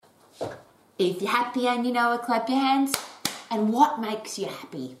If you're happy and you know it, clap your hands. And what makes you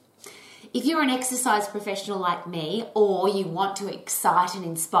happy? If you're an exercise professional like me, or you want to excite and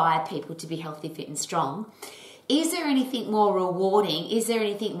inspire people to be healthy, fit and strong, is there anything more rewarding? Is there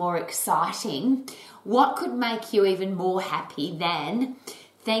anything more exciting? What could make you even more happy than,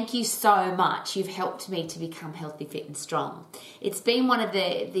 thank you so much, you've helped me to become healthy, fit and strong? It's been one of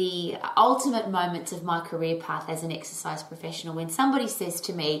the ultimate moments of my career path as an exercise professional when somebody says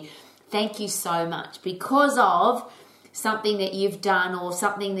to me, thank you so much because of something that you've done or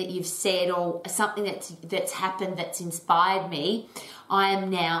something that you've said or something that's happened that's inspired me. I am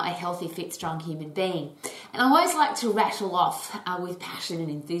now a healthy, fit, strong human being. And I always like to rattle off with passion and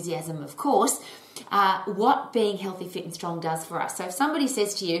enthusiasm, of course, what being healthy, fit and strong does for us. So if somebody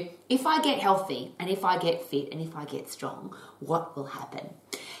says to you, if I get healthy and if I get fit and if I get strong, what will happen?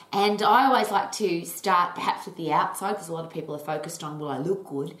 And I always like to start perhaps with the outside because a lot of people are focused on, will I look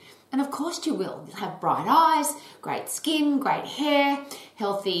good? And of course you will. You'll have bright eyes, great skin, great hair,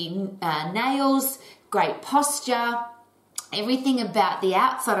 healthy nails, great posture. Everything about the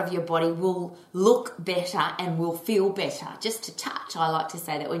outside of your body will look better and will feel better. Just to touch, I like to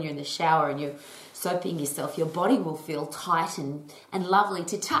say that when you're in the shower and you're soaping yourself, your body will feel tight and lovely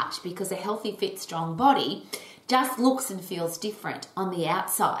to touch because a healthy, fit, strong body just looks and feels different on the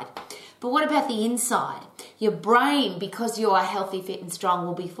outside. But what about the inside? Your brain, because you are healthy, fit and strong,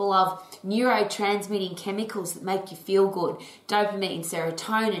 will be full of neurotransmitting chemicals that make you feel good. Dopamine,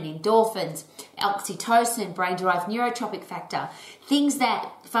 serotonin, endorphins, oxytocin, brain-derived neurotropic factor. Things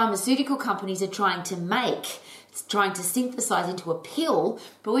that pharmaceutical companies are trying to make, trying to synthesize into a pill.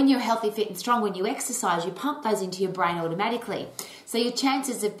 But when you're healthy, fit and strong, when you exercise, you pump those into your brain automatically. So your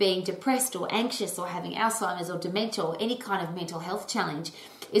chances of being depressed or anxious or having Alzheimer's or dementia or any kind of mental health challenge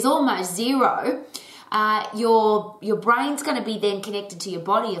is almost zero. Your brain's going to be then connected to your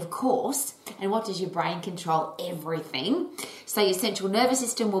body, of course. And what does your brain control? Everything. So your central nervous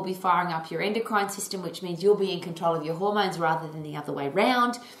system will be firing up your endocrine system, which means you'll be in control of your hormones rather than the other way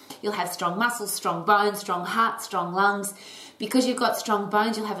around. You'll have strong muscles, strong bones, strong heart, strong lungs. Because you've got strong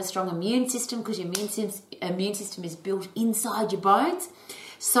bones, you'll have a strong immune system because your immune system is built inside your bones.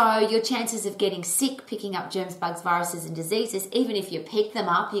 So your chances of getting sick, picking up germs, bugs, viruses and diseases, even if you pick them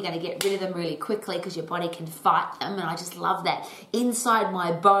up, you're going to get rid of them really quickly because your body can fight them. And I just love that. Inside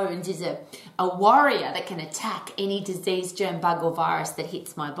my bones is a warrior that can attack any disease, germ, bug or virus that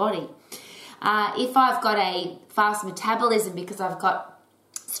hits my body. If I've got a fast metabolism because I've got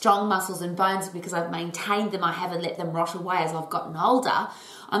strong muscles and bones because I've maintained them, I haven't let them rot away as I've gotten older,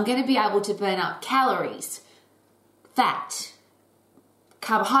 I'm going to be able to burn up calories, fat,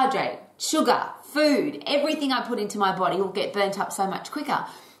 carbohydrate, sugar, food, everything I put into my body will get burnt up so much quicker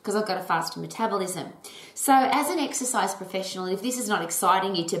because I've got a faster metabolism. So as an exercise professional, if this is not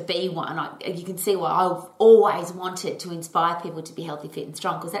exciting you to be one, you can see why I've always wanted to inspire people to be healthy, fit and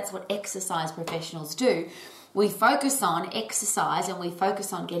strong because that's what exercise professionals do. We focus on exercise and we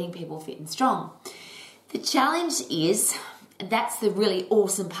focus on getting people fit and strong. The challenge is, that's the really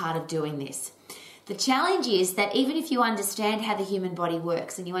awesome part of doing this. The challenge is that even if you understand how the human body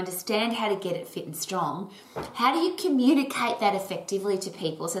works and you understand how to get it fit and strong, how do you communicate that effectively to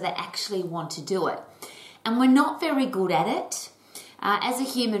people so they actually want to do it? And we're not very good at it. As a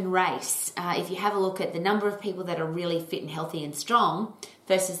human race, if you have a look at the number of people that are really fit and healthy and strong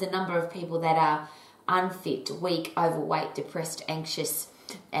versus the number of people that are unfit, weak, overweight, depressed, anxious,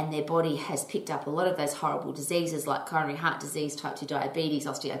 and their body has picked up a lot of those horrible diseases like coronary heart disease, type 2 diabetes,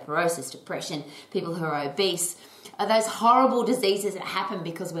 osteoporosis, depression, people who are obese, are those horrible diseases that happen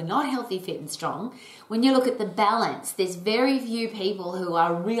because we're not healthy, fit and strong. When you look at the balance, there's very few people who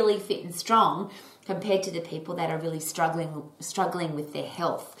are really fit and strong compared to the people that are really struggling with their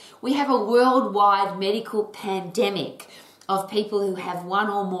health. We have a worldwide medical pandemic of people who have one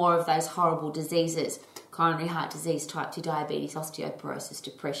or more of those horrible diseases. Coronary heart disease, type 2 diabetes, osteoporosis,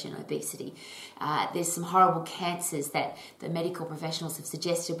 depression, obesity. There's some horrible cancers that the medical professionals have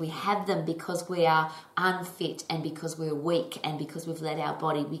suggested we have them because we are unfit and because we're weak and because we've let our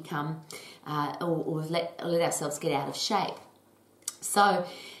body become, or we've let ourselves get out of shape. So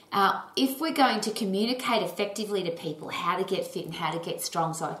if we're going to communicate effectively to people how to get fit and how to get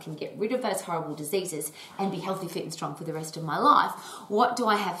strong so I can get rid of those horrible diseases and be healthy, fit and strong for the rest of my life, what do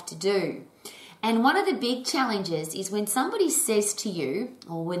I have to do? And one of the big challenges is when somebody says to you,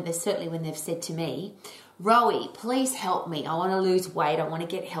 or when they've said to me, Rowie, please help me. I want to lose weight. I want to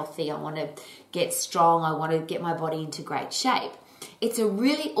get healthy. I want to get strong. I want to get my body into great shape. It's a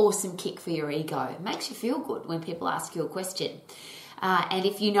really awesome kick for your ego. It makes you feel good when people ask you a question. And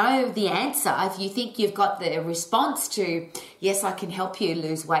if you know the answer, if you think you've got the response to, yes, I can help you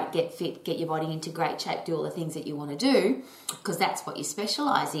lose weight, get fit, get your body into great shape, do all the things that you want to do, because that's what you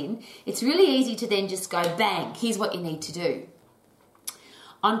specialize in, it's really easy to then just go, bang, here's what you need to do.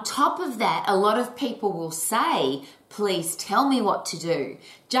 On top of that, a lot of people will say, please tell me what to do.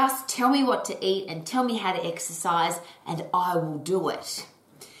 Just tell me what to eat and tell me how to exercise and I will do it.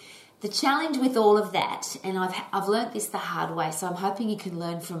 The challenge with all of that, and I've learnt this the hard way, so I'm hoping you can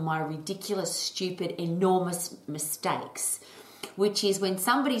learn from my ridiculous, stupid, enormous mistakes, which is when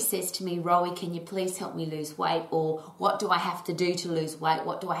somebody says to me, Rowie, can you please help me lose weight? Or what do I have to do to lose weight?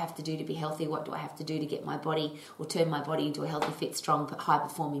 What do I have to do to be healthy? What do I have to do to get my body or turn my body into a healthy, fit, strong,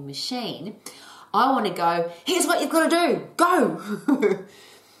 high-performing machine? I want to go, here's what you've got to do. Go!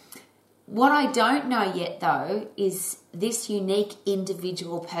 What I don't know yet, though, is this unique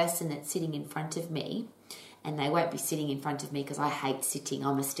individual person that's sitting in front of me, and they won't be sitting in front of me because I hate sitting.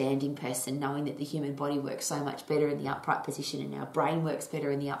 I'm a standing person, knowing that the human body works so much better in the upright position and our brain works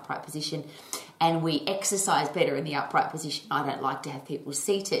better in the upright position and we exercise better in the upright position. I don't like to have people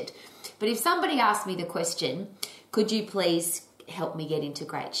seated. But if somebody asked me the question, could you please help me get into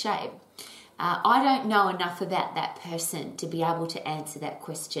great shape? I don't know enough about that person to be able to answer that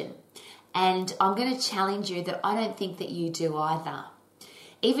question. And I'm going to challenge you that I don't think that you do either.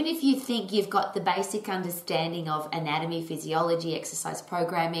 Even if you think you've got the basic understanding of anatomy, physiology, exercise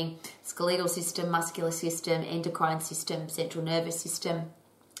programming, skeletal system, muscular system, endocrine system, central nervous system,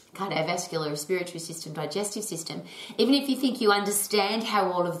 cardiovascular, respiratory system, digestive system, even if you think you understand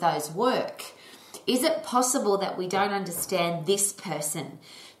how all of those work, is it possible that we don't understand this person,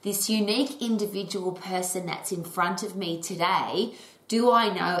 this unique individual person that's in front of me today? Do I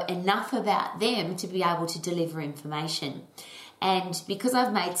know enough about them to be able to deliver information? And because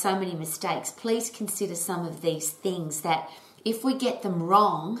I've made so many mistakes, please consider some of these things that if we get them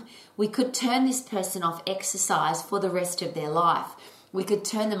wrong, we could turn this person off exercise for the rest of their life. We could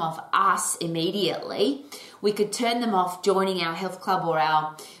turn them off us immediately. We could turn them off joining our health club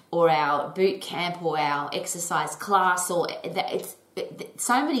or our boot camp or our exercise class. So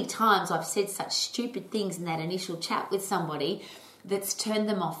many times I've said such stupid things in that initial chat with somebody that's turned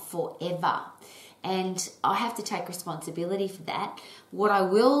them off forever. And I have to take responsibility for that. What I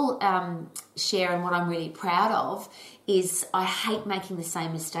will share and what I'm really proud of is I hate making the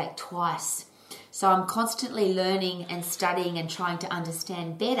same mistake twice. So I'm constantly learning and studying and trying to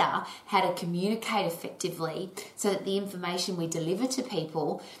understand better how to communicate effectively so that the information we deliver to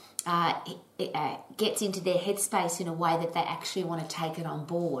people gets into their headspace in a way that they actually want to take it on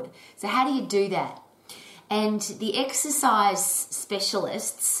board. So how do you do that? And the exercise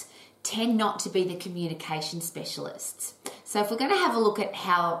specialists tend not to be the communication specialists. So if we're going to have a look at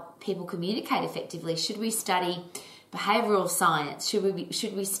how people communicate effectively, should we study behavioural science?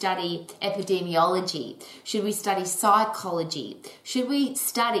 Should we study epidemiology? Should we study psychology? Should we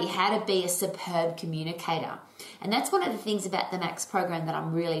study how to be a superb communicator? And that's one of the things about the Max program that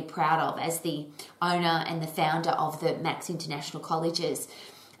I'm really proud of as the owner and the founder of the Max International Colleges.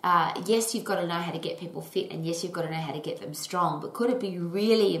 Yes, you've got to know how to get people fit, and yes, you've got to know how to get them strong, but could it be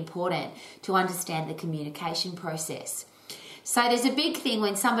really important to understand the communication process? So there's a big thing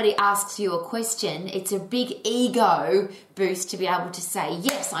when somebody asks you a question, it's a big ego boost to be able to say,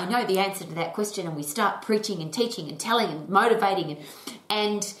 yes, I know the answer to that question, and we start preaching and teaching and telling and motivating,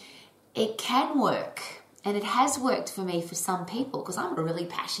 and it can work. And it has worked for me for some people because I'm a really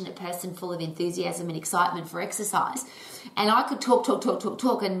passionate person full of enthusiasm and excitement for exercise. And I could talk,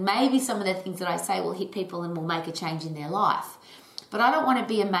 and maybe some of the things that I say will hit people and will make a change in their life. But I don't want to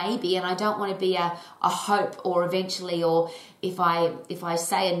be a maybe, and I don't want to be a hope or eventually, or if I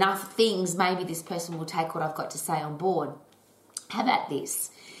say enough things, maybe this person will take what I've got to say on board. How about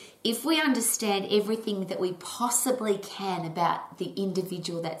this? If we understand everything that we possibly can about the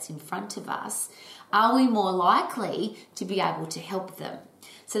individual that's in front of us, are we more likely to be able to help them?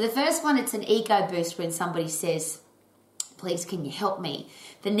 So the first one, it's an ego boost when somebody says, please, can you help me?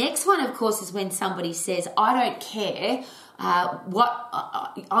 The next one, of course, is when somebody says, I don't care,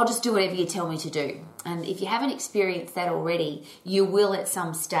 I'll just do whatever you tell me to do. And if you haven't experienced that already, you will at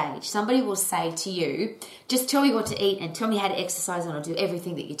some stage. Somebody will say to you, just tell me what to eat and tell me how to exercise and I'll do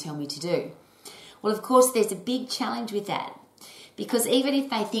everything that you tell me to do. Well, of course, there's a big challenge with that. Because even if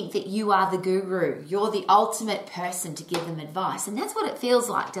they think that you are the guru, you're the ultimate person to give them advice. And that's what it feels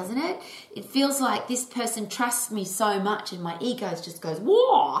like, doesn't it? It feels like this person trusts me so much and my ego just goes,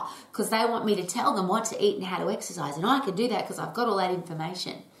 whoa, because they want me to tell them what to eat and how to exercise. And I can do that because I've got all that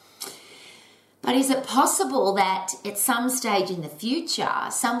information. But is it possible that at some stage in the future,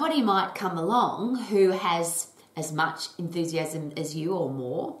 somebody might come along who has as much enthusiasm as you or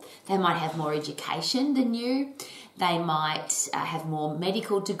more. They might have more education than you. They might have more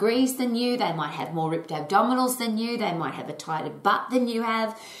medical degrees than you. They might have more ripped abdominals than you. They might have a tighter butt than you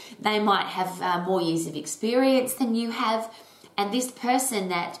have. They might have more years of experience than you have. And this person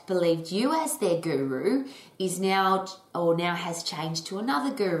that believed you as their guru is now has changed to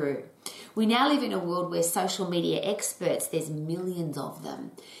another guru. We now live in a world where social media experts, there's millions of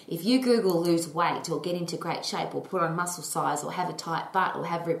them. If you Google lose weight or get into great shape or put on muscle size or have a tight butt or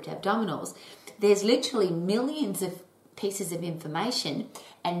have ripped abdominals, there's literally millions of pieces of information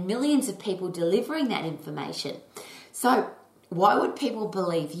and millions of people delivering that information. So why would people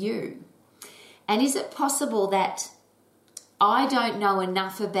believe you? And is it possible that I don't know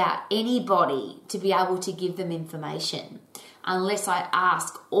enough about anybody to be able to give them information unless I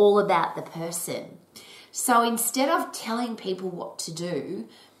ask all about the person? So instead of telling people what to do,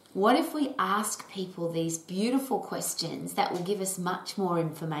 what if we ask people these beautiful questions that will give us much more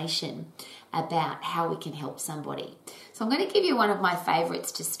information about how we can help somebody? So I'm going to give you one of my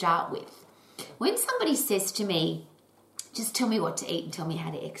favorites to start with. When somebody says to me, just tell me what to eat and tell me how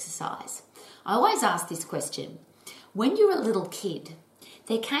to exercise, I always ask this question. When you're a little kid,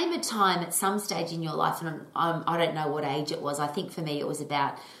 there came a time at some stage in your life, and I don't know what age it was, I think for me it was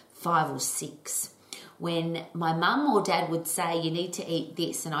about 5 or 6, when my mum or dad would say, you need to eat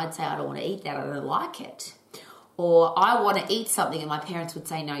this, and I'd say, I don't want to eat that, I don't like it. Or I want to eat something, and my parents would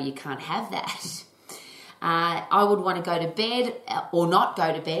say, no, you can't have that. I would want to go to bed or not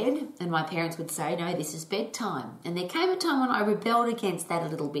go to bed, and my parents would say, no, this is bedtime. And there came a time when I rebelled against that a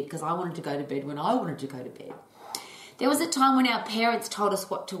little bit because I wanted to go to bed when I wanted to go to bed. There was a time when our parents told us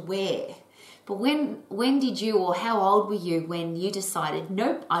what to wear. But when did you, or how old were you when you decided,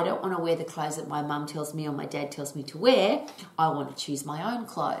 nope, I don't want to wear the clothes that my mum tells me or my dad tells me to wear. I want to choose my own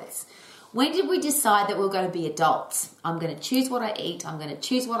clothes. When did we decide that we're going to be adults? I'm going to choose what I eat. I'm going to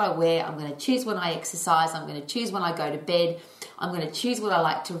choose what I wear. I'm going to choose when I exercise. I'm going to choose when I go to bed. I'm going to choose what I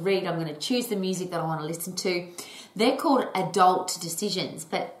like to read. I'm going to choose the music that I want to listen to. They're called adult decisions,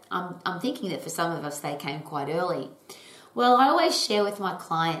 but I'm thinking that for some of us they came quite early. Well, I always share with my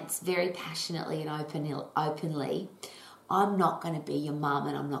clients very passionately and openly, I'm not going to be your mum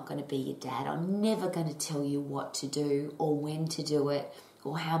and I'm not going to be your dad. I'm never going to tell you what to do or when to do it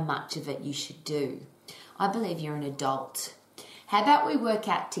or how much of it you should do. I believe you're an adult. How about we work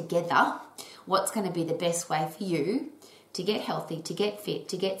out together what's going to be the best way for you to get healthy, to get fit,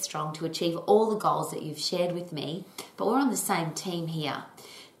 to get strong, to achieve all the goals that you've shared with me, but we're on the same team here.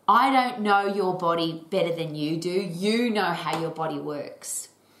 I don't know your body better than you do. You know how your body works.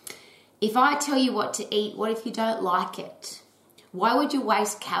 If I tell you what to eat, what if you don't like it? Why would you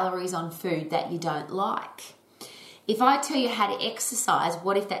waste calories on food that you don't like? If I tell you how to exercise,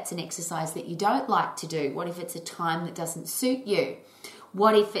 what if that's an exercise that you don't like to do? What if it's a time that doesn't suit you?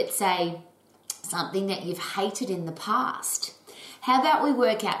 What if it's something that you've hated in the past? How about we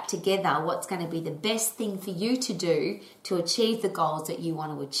work out together what's going to be the best thing for you to do to achieve the goals that you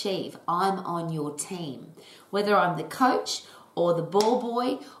want to achieve? I'm on your team. Whether I'm the coach or the ball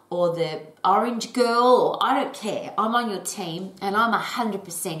boy or the orange girl, or I don't care. I'm on your team and I'm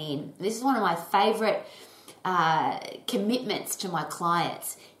 100% in. This is one of my favorite commitments to my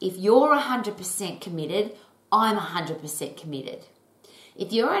clients. If you're 100% committed, I'm 100% committed.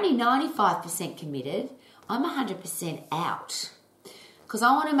 If you're only 95% committed, I'm 100% out. Because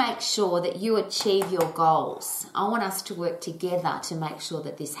I want to make sure that you achieve your goals. I want us to work together to make sure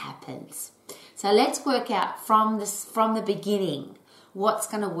that this happens. So let's work out from the beginning what's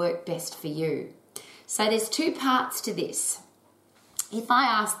going to work best for you. So there's 2 parts to this. If I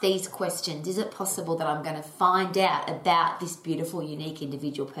ask these questions, is it possible that I'm going to find out about this beautiful, unique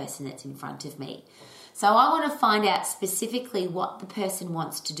individual person that's in front of me? So I want to find out specifically what the person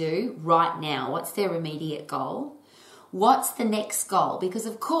wants to do right now. What's their immediate goal? What's the next goal? Because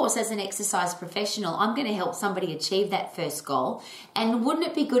of course, as an exercise professional, I'm going to help somebody achieve that first goal. And wouldn't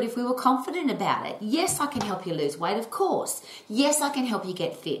it be good if we were confident about it? Yes, I can help you lose weight, of course. Yes, I can help you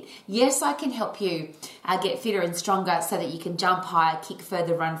get fit. Yes, I can help you get fitter and stronger so that you can jump higher, kick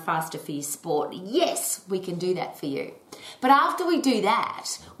further, run faster for your sport. Yes, we can do that for you. But after we do that,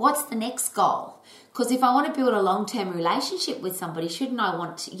 what's the next goal? Because if I want to build a long-term relationship with somebody, shouldn't I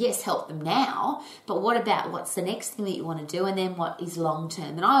want to, yes, help them now, but what about what's the next thing that you want to do, and then what is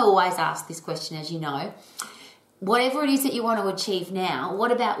long-term? And I always ask this question, as you know, whatever it is that you want to achieve now,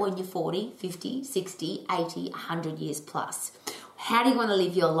 what about when you're 40, 50, 60, 80, 100 years plus? How do you want to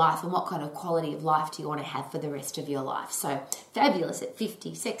live your life, and what kind of quality of life do you want to have for the rest of your life? So fabulous at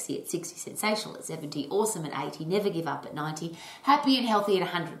 50, sexy at 60, sensational at 70, awesome at 80, never give up at 90, happy and healthy at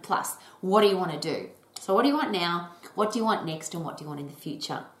 100 plus. What do you want to do? So what do you want now? What do you want next? And what do you want in the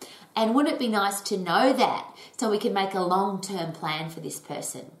future? And wouldn't it be nice to know that so we can make a long-term plan for this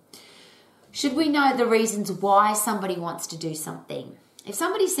person? Should we know the reasons why somebody wants to do something? If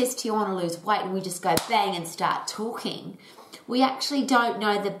somebody says to you, I want to lose weight, and we just go bang and start talking, we actually don't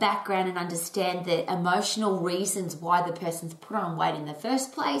know the background and understand the emotional reasons why the person's put on weight in the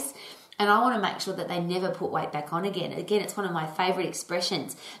first place. And I want to make sure that they never put weight back on again. Again, it's one of my favorite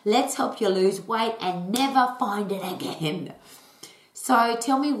expressions. Let's help you lose weight and never find it again. So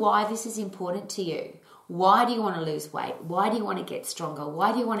tell me why this is important to you. Why do you want to lose weight? Why do you want to get stronger?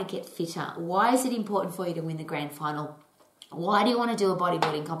 Why do you want to get fitter? Why is it important for you to win the grand final? Why do you want to do a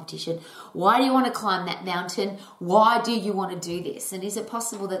bodybuilding competition? Why do you want to climb that mountain? Why do you want to do this? And is it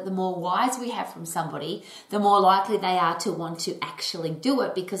possible that the more whys we have from somebody, the more likely they are to want to actually do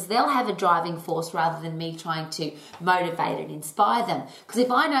it, because they'll have a driving force rather than me trying to motivate and inspire them? Because if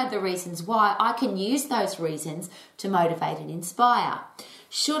I know the reasons why, I can use those reasons to motivate and inspire.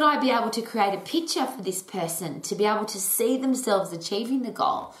 Should I be able to create a picture for this person to be able to see themselves achieving the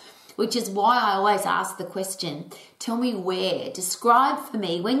goal? Which is why I always ask the question, tell me where. Describe for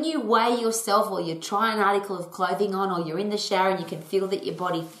me, when you weigh yourself or you try an article of clothing on or you're in the shower and you can feel that your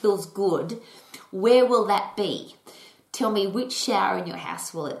body feels good, where will that be? Tell me, which shower in your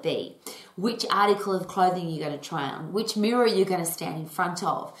house will it be? Which article of clothing are you going to try on? Which mirror are you going to stand in front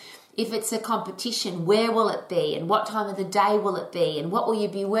of? If it's a competition, where will it be? And what time of the day will it be? And what will you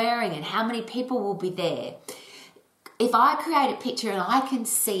be wearing? And how many people will be there? If I create a picture and I can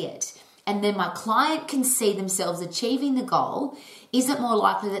see it, and then my client can see themselves achieving the goal, is it more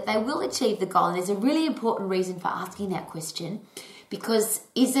likely that they will achieve the goal? And there's a really important reason for asking that question, because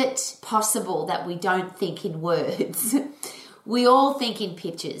is it possible that we don't think in words? We all think in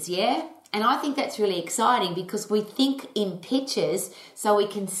pictures, yeah? And I think that's really exciting, because we think in pictures so we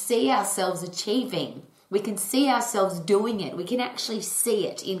can see ourselves achieving. We can see ourselves doing it. We can actually see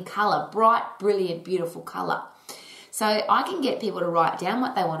it in colour, bright, brilliant, beautiful colour. So I can get people to write down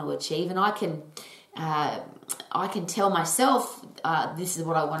what they want to achieve, and I can tell myself this is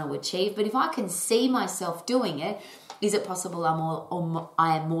what I want to achieve. But if I can see myself doing it, is it possible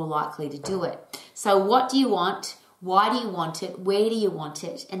I am more likely to do it? So what do you want? Why do you want it? Where do you want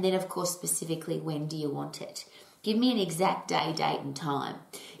it? And then, of course, specifically, when do you want it? Give me an exact day, date, and time.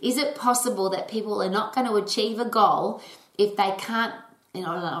 Is it possible that people are not going to achieve a goal if they can't,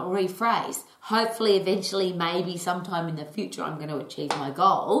 I'll rephrase, hopefully, eventually, maybe sometime in the future, I'm going to achieve my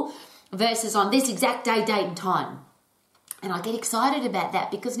goal, versus on this exact day, date, and time. And I get excited about that,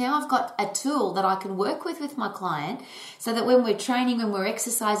 because now I've got a tool that I can work with my client, so that when we're training, when we're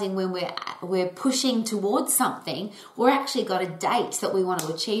exercising, when we're pushing towards something, we're actually got a date that we want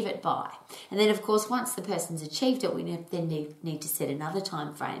to achieve it by. And then, of course, once the person's achieved it, we then need to set another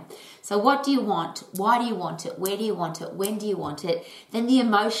time frame. So what do you want? Why do you want it? Where do you want it? When do you want it? Then the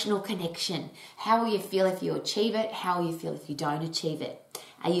emotional connection. How will you feel if you achieve it? How will you feel if you don't achieve it?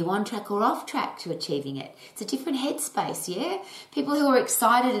 Are you on track or off track to achieving it? It's a different headspace, yeah? People who are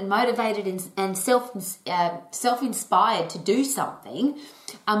excited and motivated and self-inspired to do something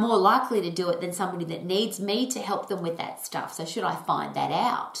are more likely to do it than somebody that needs me to help them with that stuff. So should I find that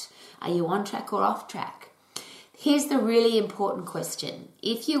out? Are you on track or off track? Here's the really important question.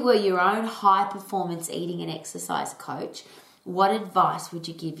 If you were your own high-performance eating and exercise coach, what advice would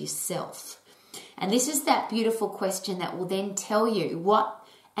you give yourself? And this is that beautiful question that will then tell you what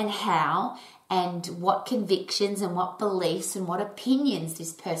and how and what convictions and what beliefs and what opinions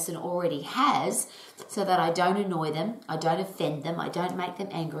this person already has, so that I don't annoy them, I don't offend them, I don't make them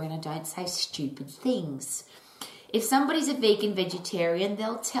angry, and I don't say stupid things. If somebody's a vegan vegetarian,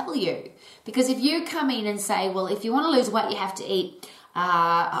 they'll tell you. Because if you come in and say, well, if you want to lose weight, you have to eat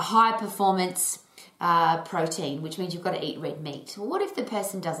a high performance protein, which means you've got to eat red meat. Well, what if the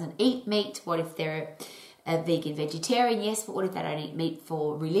person doesn't eat meat? What if they're a vegan vegetarian? Yes, but what if they don't eat meat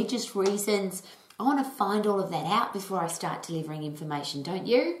for religious reasons? I want to find all of that out before I start delivering information, don't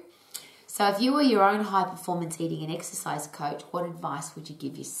you? So if you were your own high performance eating and exercise coach, what advice would you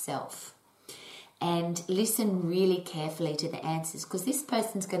give yourself? And listen really carefully to the answers, because this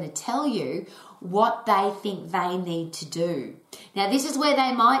person's going to tell you what they think they need to do. Now, this is where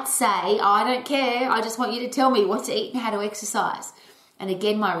they might say, I don't care, I just want you to tell me what to eat and how to exercise. And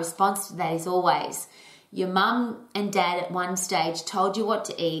again, my response to that is always, your mum and dad at one stage told you what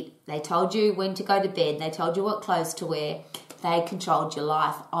to eat, they told you when to go to bed, they told you what clothes to wear, they controlled your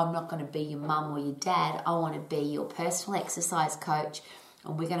life. I'm not going to be your mum or your dad, I want to be your personal exercise coach,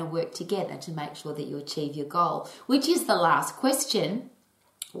 and we're going to work together to make sure that you achieve your goal, which is the last question.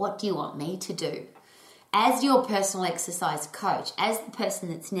 What do you want me to do? as your personal exercise coach, as the person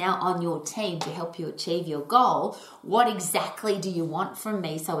that's now on your team to help you achieve your goal, what exactly do you want from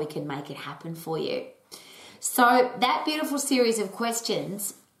me so we can make it happen for you? So that beautiful series of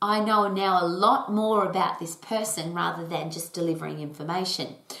questions, I know now a lot more about this person rather than just delivering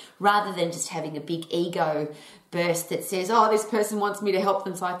information, rather than just having a big ego burst that says, oh, this person wants me to help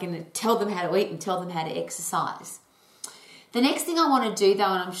them so I can tell them how to eat and tell them how to exercise. The next thing I want to do, though,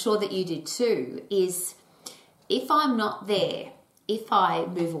 and I'm sure that you do too, is if I'm not there, if I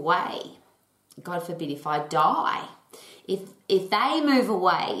move away, God forbid, if I die, if they move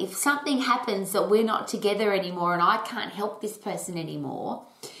away, if something happens that we're not together anymore and I can't help this person anymore,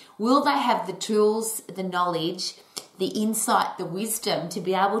 will they have the tools, the knowledge, the insight, the wisdom to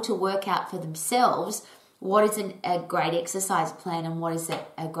be able to work out for themselves what is a great exercise plan and what is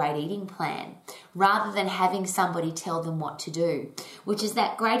a great eating plan, rather than having somebody tell them what to do, which is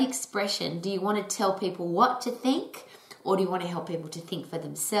that great expression, do you want to tell people what to think, or do you want to help people to think for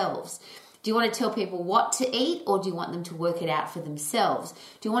themselves? Do you want to tell people what to eat, or do you want them to work it out for themselves?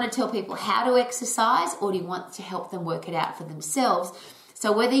 Do you want to tell people how to exercise, or do you want to help them work it out for themselves?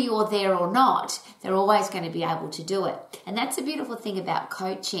 So whether you're there or not, they're always going to be able to do it. And that's a beautiful thing about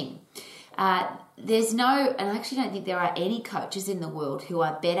coaching. There's no, and I actually don't think there are any coaches in the world who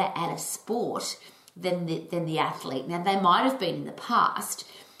are better at a sport than the athlete. Now, they might have been in the past,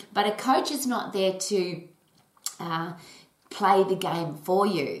 but a coach is not there to play the game for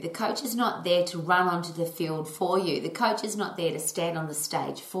you. The coach is not there to run onto the field for you. The coach is not there to stand on the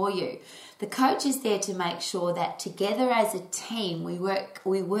stage for you. The coach is there to make sure that together as a team, we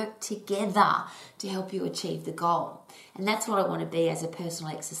work together to help you achieve the goal. And that's what I want to be as a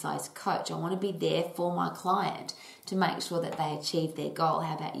personal exercise coach. I want to be there for my client to make sure that they achieve their goal.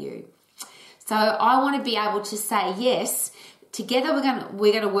 How about you? So I want to be able to say, yes, together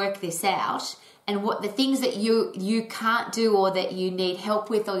we're going to work this out. And what the things that you can't do, or that you need help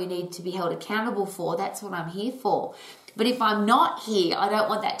with, or you need to be held accountable for, that's what I'm here for. But if I'm not here, I don't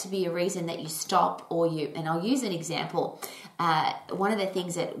want that to be a reason that you stop or you, and I'll use an example. One of the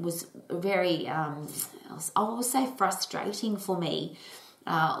things that was very, I will say frustrating for me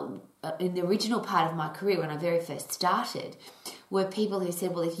in the original part of my career when I very first started, were people who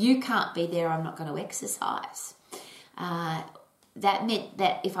said, well, if you can't be there, I'm not going to exercise. That meant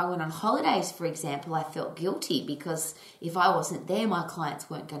that if I went on holidays, for example, I felt guilty because if I wasn't there, my clients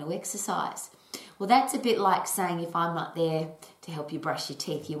weren't going to exercise. Well, that's a bit like saying if I'm not there to help you brush your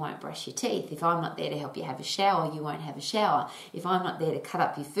teeth, you won't brush your teeth. If I'm not there to help you have a shower, you won't have a shower. If I'm not there to cut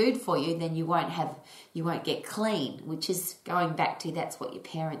up your food for you, then you won't get clean, which is going back to that's what your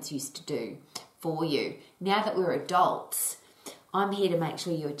parents used to do for you. Now that we're adults, I'm here to make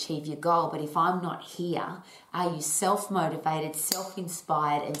sure you achieve your goal, but if I'm not here, are you self-motivated,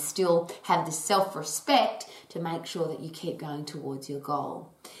 self-inspired, and still have the self-respect to make sure that you keep going towards your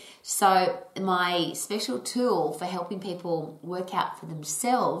goal? So my special tool for helping people work out for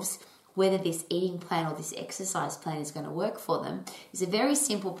themselves whether this eating plan or this exercise plan is going to work for them is a very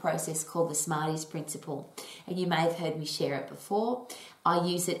simple process called the Smarties Principle. And you may have heard me share it before. I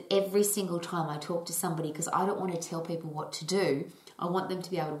use it every single time I talk to somebody because I don't want to tell people what to do. I want them to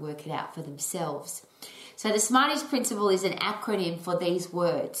be able to work it out for themselves. So the Smarties Principle is an acronym for these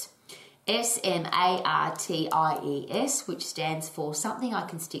words. SMARTIES, which stands for something I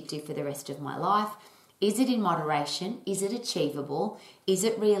can stick to for the rest of my life. Is it in moderation? Is it achievable? Is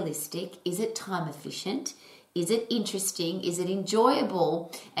it realistic? Is it time efficient? Is it interesting? Is it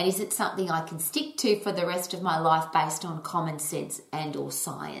enjoyable? And is it something I can stick to for the rest of my life based on common sense and or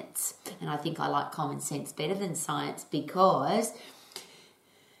science? And I think I like common sense better than science because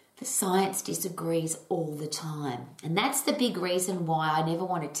the science disagrees all the time. And that's the big reason why I never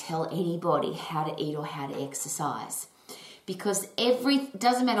want to tell anybody how to eat or how to exercise. Because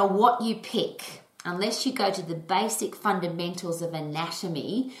doesn't matter what you pick, unless you go to the basic fundamentals of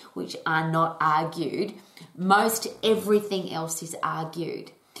anatomy, which are not argued, most everything else is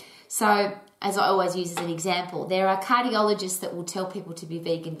argued. So, as I always use as an example, there are cardiologists that will tell people to be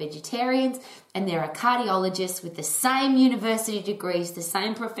vegan vegetarians, and there are cardiologists with the same university degrees, the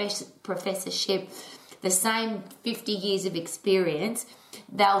same professorship, the same 50 years of experience.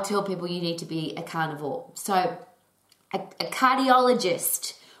 They'll tell people you need to be a carnivore. So, a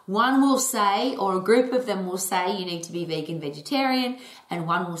cardiologist, one will say, or a group of them will say you need to be vegan vegetarian, and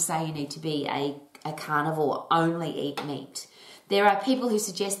one will say you need to be a carnivore, only eat meat. There are people who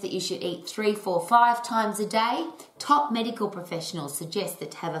suggest that you should eat 3, 4, 5 times a day. Top medical professionals suggest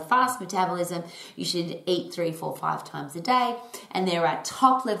that to have a fast metabolism, you should eat 3, 4, 5 times a day. And there are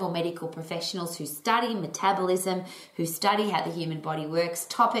top level medical professionals who study metabolism, who study how the human body works,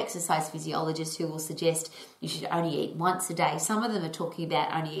 top exercise physiologists who will suggest you should only eat once a day. Some of them are talking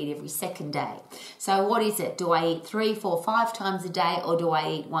about only eat every second day. So what is it? Do I eat 3, 4, 5 times a day, or do I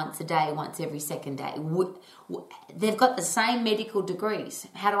eat once a day, once every second day? They've got the same medical degrees.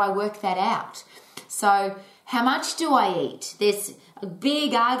 How do I work that out? So how much do I eat? There's a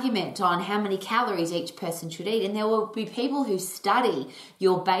big argument on how many calories each person should eat, and there will be people who study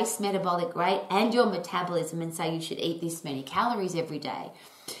your base metabolic rate and your metabolism and say you should eat this many calories every day.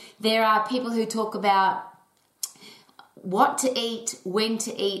 There are people who talk about what to eat, when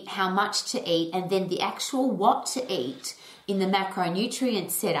to eat, how much to eat, and then the actual what to eat in the macronutrient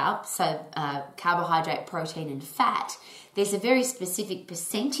setup, so carbohydrate, protein, and fat. There's a very specific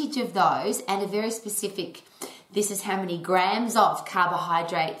percentage of those and a very specific, this is how many grams of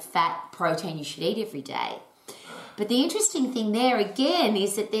carbohydrate, fat, protein you should eat every day. But the interesting thing there again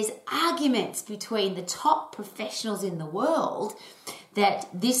is that there's arguments between the top professionals in the world that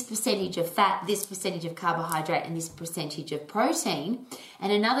this percentage of fat, this percentage of carbohydrate, and this percentage of protein,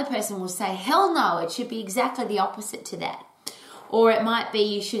 and another person will say, hell no, it should be exactly the opposite to that. Or it might be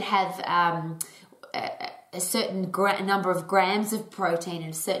you should have a certain number of grams of protein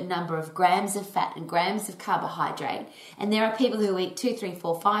and a certain number of grams of fat and grams of carbohydrate. And there are people who eat 2, 3,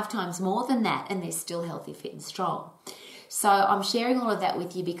 4, 5 times more than that, and they're still healthy, fit, and strong. So I'm sharing all of that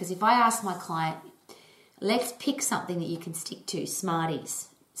with you because if I ask my client, let's pick something that you can stick to, Smarties,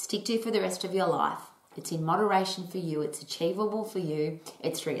 stick to for the rest of your life. It's in moderation for you. It's achievable for you.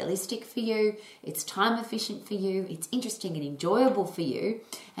 It's realistic for you. It's time efficient for you. It's interesting and enjoyable for you.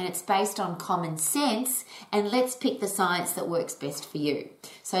 And it's based on common sense. And let's pick the science that works best for you.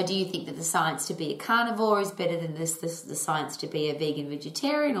 So do you think that the science to be a carnivore is better than the science to be a vegan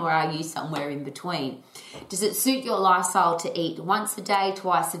vegetarian, or are you somewhere in between? Does it suit your lifestyle to eat once a day,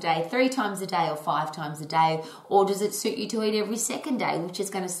 twice a day, 3 times a day, or 5 times a day? Or does it suit you to eat every second day, which is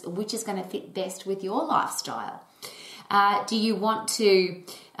going to fit best with your lifestyle? Do you want to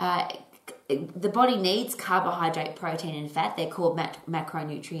the body needs carbohydrate, protein, and fat. They're called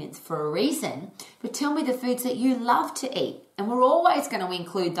macronutrients for a reason. But tell me the foods that you love to eat. And we're always going to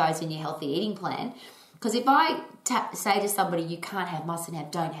include those in your healthy eating plan. Because if I say to somebody, you can't have, mustn't have,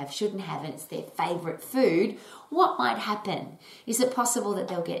 don't have, shouldn't have, and it's their favourite food, what might happen? Is it possible that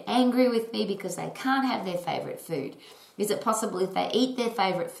they'll get angry with me because they can't have their favourite food? Is it possible if they eat their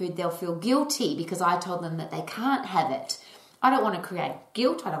favourite food, they'll feel guilty because I told them that they can't have it? I don't want to create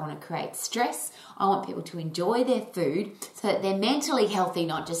guilt. I don't want to create stress. I want people to enjoy their food so that they're mentally healthy,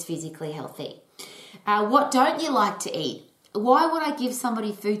 not just physically healthy. What don't you like to eat? Why would I give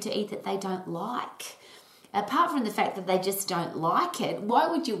somebody food to eat that they don't like? Apart from the fact that they just don't like it, why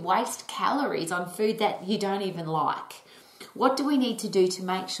would you waste calories on food that you don't even like? What do we need to do to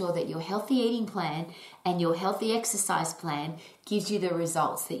make sure that your healthy eating plan and your healthy exercise plan gives you the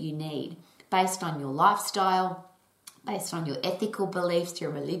results that you need based on your lifestyle, based on your ethical beliefs, your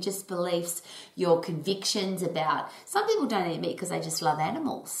religious beliefs, your convictions about... Some people don't eat meat because they just love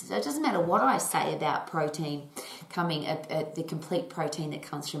animals. So it doesn't matter what I say about protein coming, the complete protein that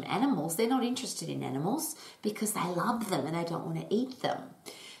comes from animals. They're not interested in animals because they love them and they don't want to eat them.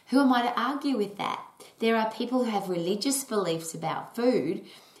 Who am I to argue with that? There are people who have religious beliefs about food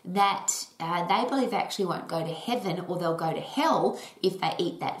that they believe actually won't go to heaven, or they'll go to hell if they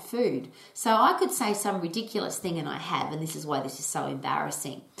eat that food. So I could say some ridiculous thing, and I have, and this is why this is so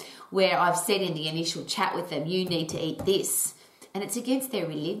embarrassing, where I've said in the initial chat with them, you need to eat this, and it's against their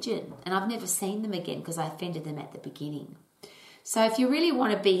religion, and I've never seen them again because I offended them at the beginning. So if you really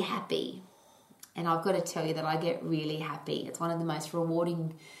want to be happy, and I've got to tell you that I get really happy, it's one of the most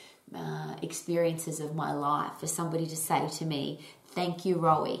rewarding experiences of my life for somebody to say to me, thank you,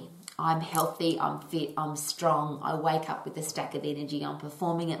 Rowie. I'm healthy, I'm fit, I'm strong. I wake up with a stack of energy. I'm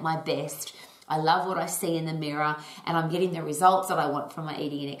performing at my best. I love what I see in the mirror, and I'm getting the results that I want from my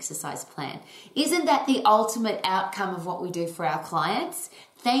eating and exercise plan. Isn't that the ultimate outcome of what we do for our clients?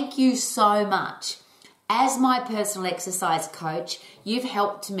 Thank you so much. As my personal exercise coach, you've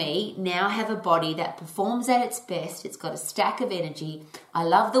helped me now have a body that performs at its best. It's got a stack of energy. I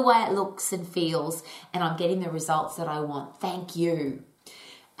love the way it looks and feels, and I'm getting the results that I want. Thank you.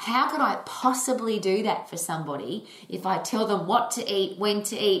 How could I possibly do that for somebody if I tell them what to eat, when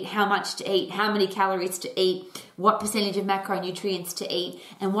to eat, how much to eat, how many calories to eat, what percentage of macronutrients to eat,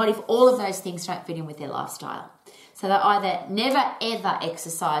 and what if all of those things don't fit in with their lifestyle? So they either never ever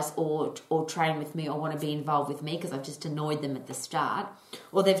exercise or train with me or want to be involved with me because I've just annoyed them at the start,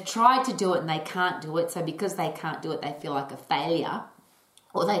 or they've tried to do it and they can't do it, so because they can't do it they feel like a failure,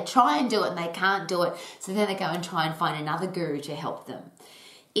 or they try and do it and they can't do it, so then they go and try and find another guru to help them.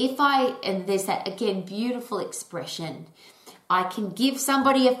 And there's that, again, beautiful expression, I can give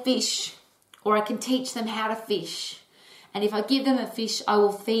somebody a fish or I can teach them how to fish. And if I give them a fish, I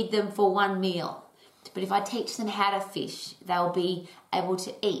will feed them for one meal. But if I teach them how to fish, they'll be able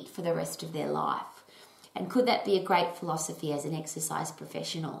to eat for the rest of their life. And could that be a great philosophy as an exercise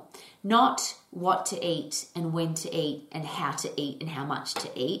professional? Not what to eat and when to eat and how to eat and how much to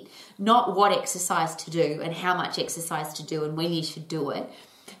eat. Not what exercise to do and how much exercise to do and when you should do it.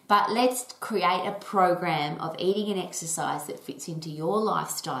 But let's create a program of eating and exercise that fits into your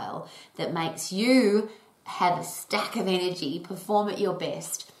lifestyle, that makes you have a stack of energy, perform at your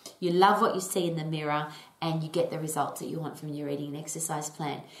best. You love what you see in the mirror and you get the results that you want from your eating and exercise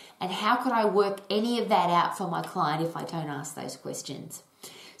plan. And how could I work any of that out for my client if I don't ask those questions?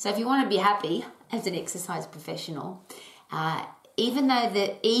 So if you want to be happy as an exercise professional, even though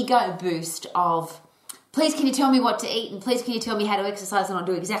the ego boost of, please can you tell me what to eat and please can you tell me how to exercise and I'll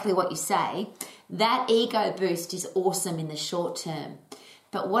do exactly what you say, that ego boost is awesome in the short term.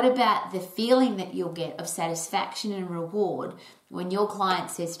 But what about the feeling that you'll get of satisfaction and reward when your client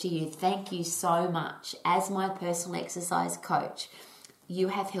says to you, thank you so much, as my personal exercise coach, you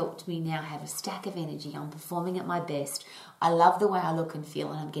have helped me now have a stack of energy, I'm performing at my best, I love the way I look and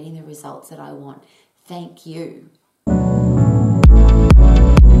feel and I'm getting the results that I want. Thank you.